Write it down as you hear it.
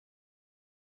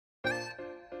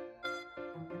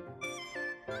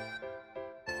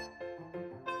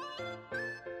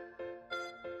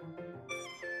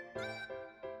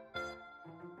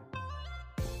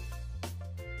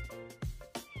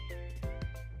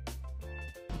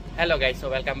Hello guys, so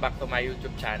welcome back to my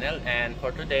YouTube channel, and for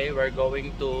today we're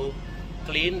going to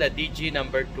clean the DG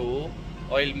number 2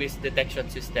 oil mist detection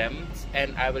systems,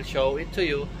 and I will show it to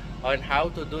you on how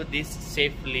to do this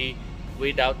safely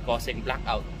without causing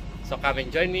blackout. So come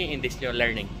and join me in this new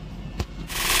learning.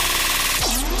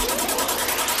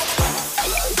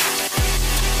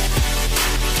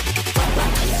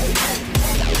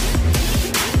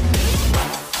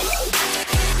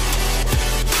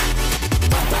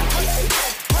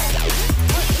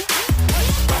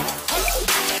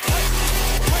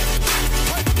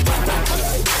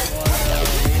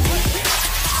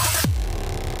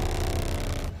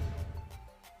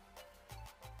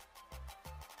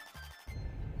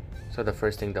 So the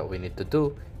first thing that we need to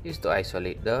do is to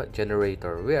isolate the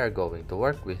generator we are going to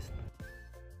work with.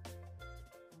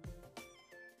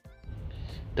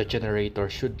 The generator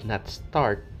should not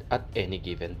start at any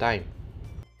given time.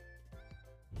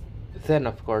 Then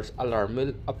of course, alarm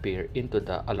will appear into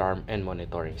the alarm and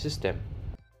monitoring system.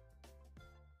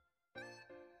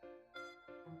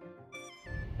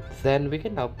 Then we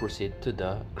can now proceed to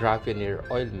the Gravenir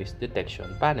oil mist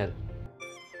detection panel.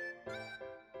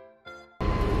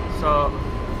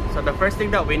 So the first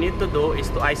thing that we need to do is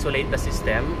to isolate the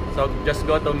system. So just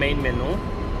go to main menu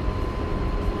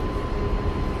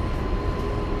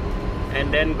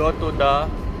and then go to the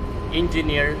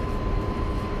engineer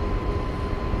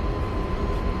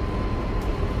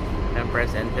and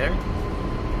press enter,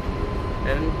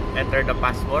 then enter the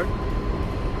password.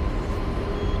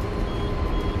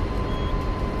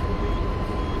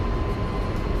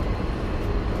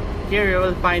 Here you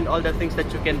will find all the things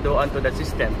that you can do onto the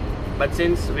system. But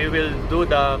since we will do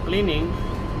the cleaning,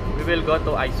 we will go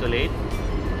to isolate.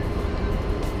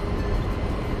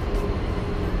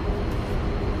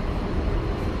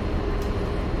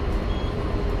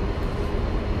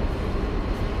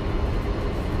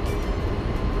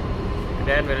 And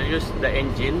then we'll use the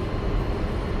engine.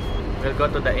 We'll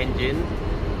go to the engine,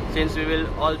 since we will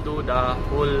all do the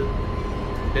whole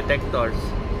detectors.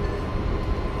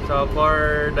 So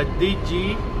for the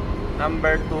DG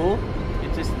number 2,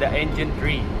 it is the engine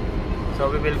 3.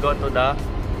 So we will go to the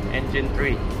engine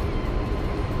 3.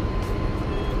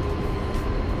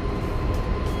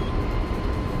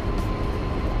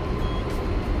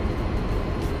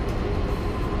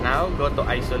 Now go to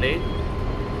isolate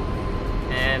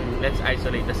and let's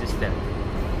isolate the system.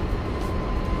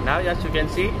 Now as you can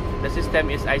see, the system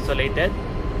is isolated.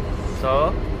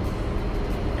 So,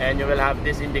 and you will have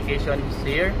this indications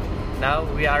here. Now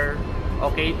we are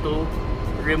okay to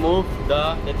remove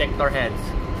the detector heads.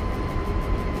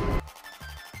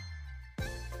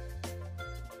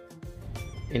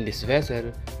 In this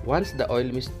vessel, once the oil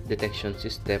mist detection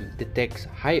system detects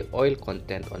high oil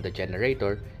content on the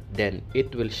generator, then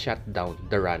it will shut down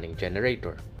the running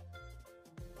generator.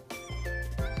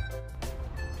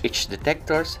 Each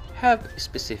detectors have a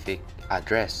specific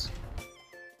address.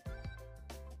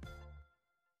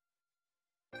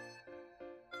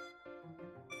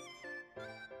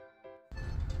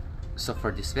 So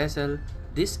for this vessel,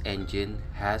 this engine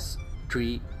has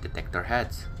 3 detector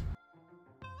heads.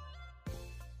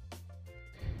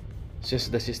 Since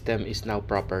the system is now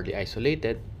properly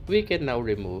isolated, we can now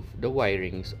remove the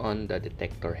wirings on the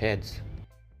detector heads.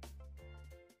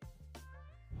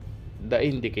 The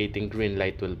indicating green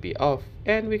light will be off,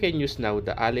 and we can use now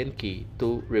the Allen key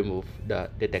to remove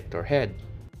the detector head.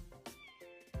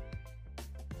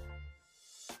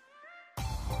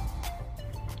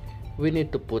 We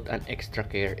need to put an extra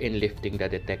care in lifting the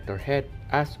detector head,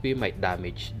 as we might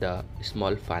damage the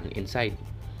small fan inside.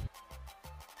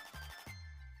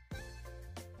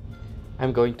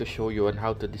 I'm going to show you on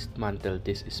how to dismantle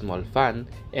this small fan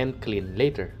and clean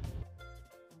later.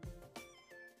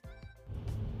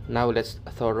 Now let's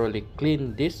thoroughly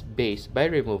clean this base by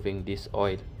removing this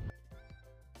oil.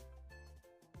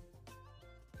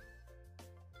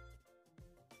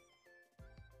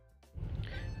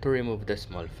 To remove the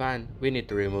small fan, we need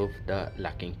to remove the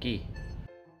locking key.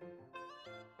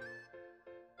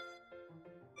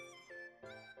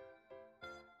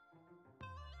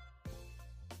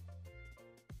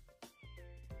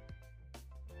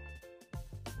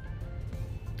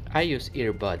 I use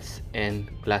earbuds and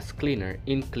glass cleaner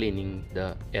in cleaning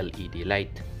the LED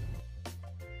light.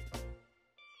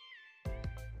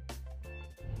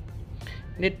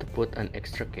 Need to put an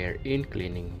extra care in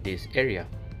cleaning this area.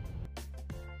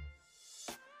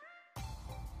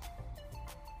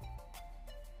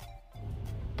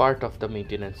 Part of the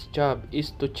maintenance job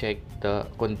is to check the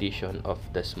condition of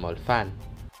the small fan.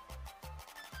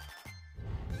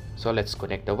 So let's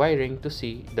connect the wiring to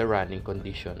see the running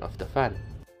condition of the fan.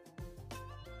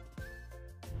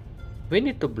 We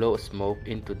need to blow smoke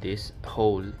into this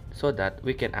hole so that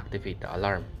we can activate the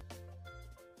alarm.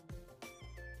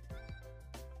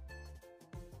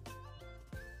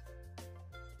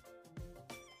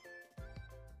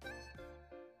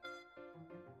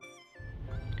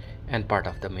 And part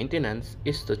of the maintenance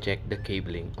is to check the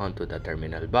cabling onto the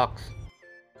terminal box.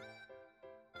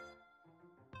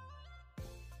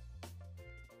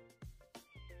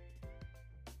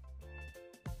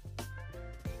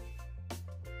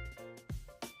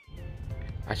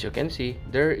 As you can see,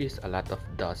 there is a lot of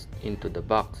dust into the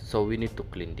box, so we need to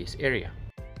clean this area.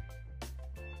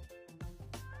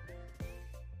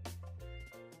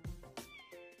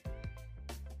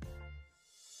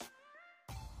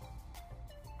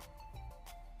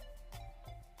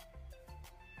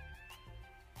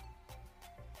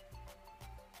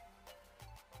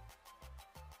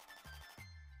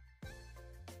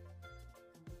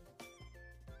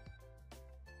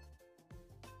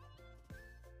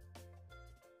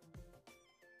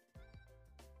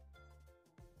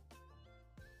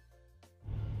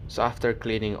 So after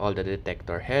cleaning all the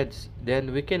detector heads,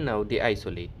 then we can now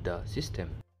de-isolate the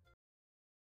system.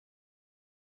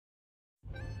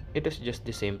 It is just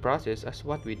the same process as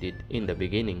what we did in the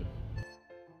beginning.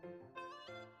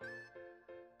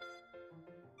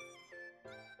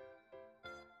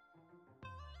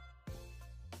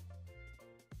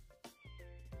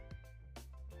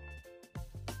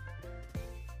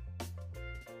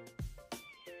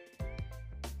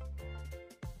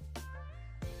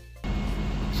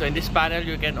 So in this panel,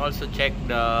 you can also check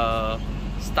the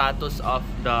status of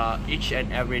each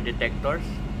and every detectors.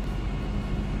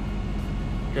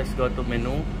 Just go to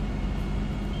menu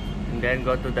and then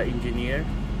go to the engineer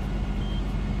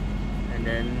and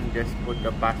then just put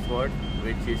the password,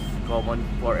 which is common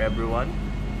for everyone.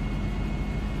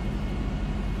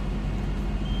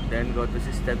 Then go to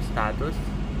system status.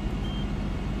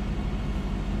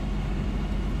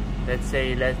 Let's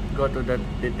go to the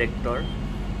detector.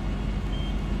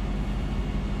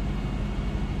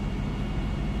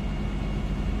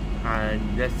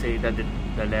 And let's say the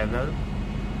level.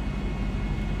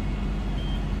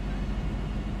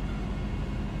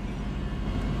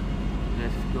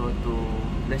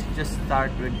 Let's just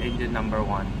start with engine number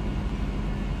 1.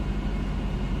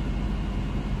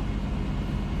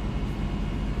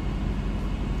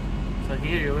 So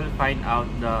here you will find out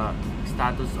the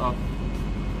status of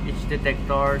each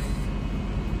detectors,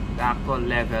 the actual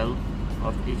level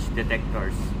of each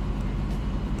detectors.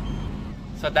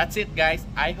 So that's it, guys.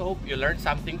 I hope you learned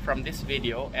something from this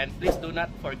video, and please do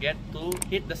not forget to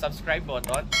hit the subscribe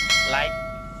button, like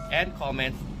and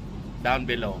comment down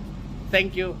below.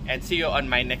 Thank you and see you on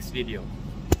my next video.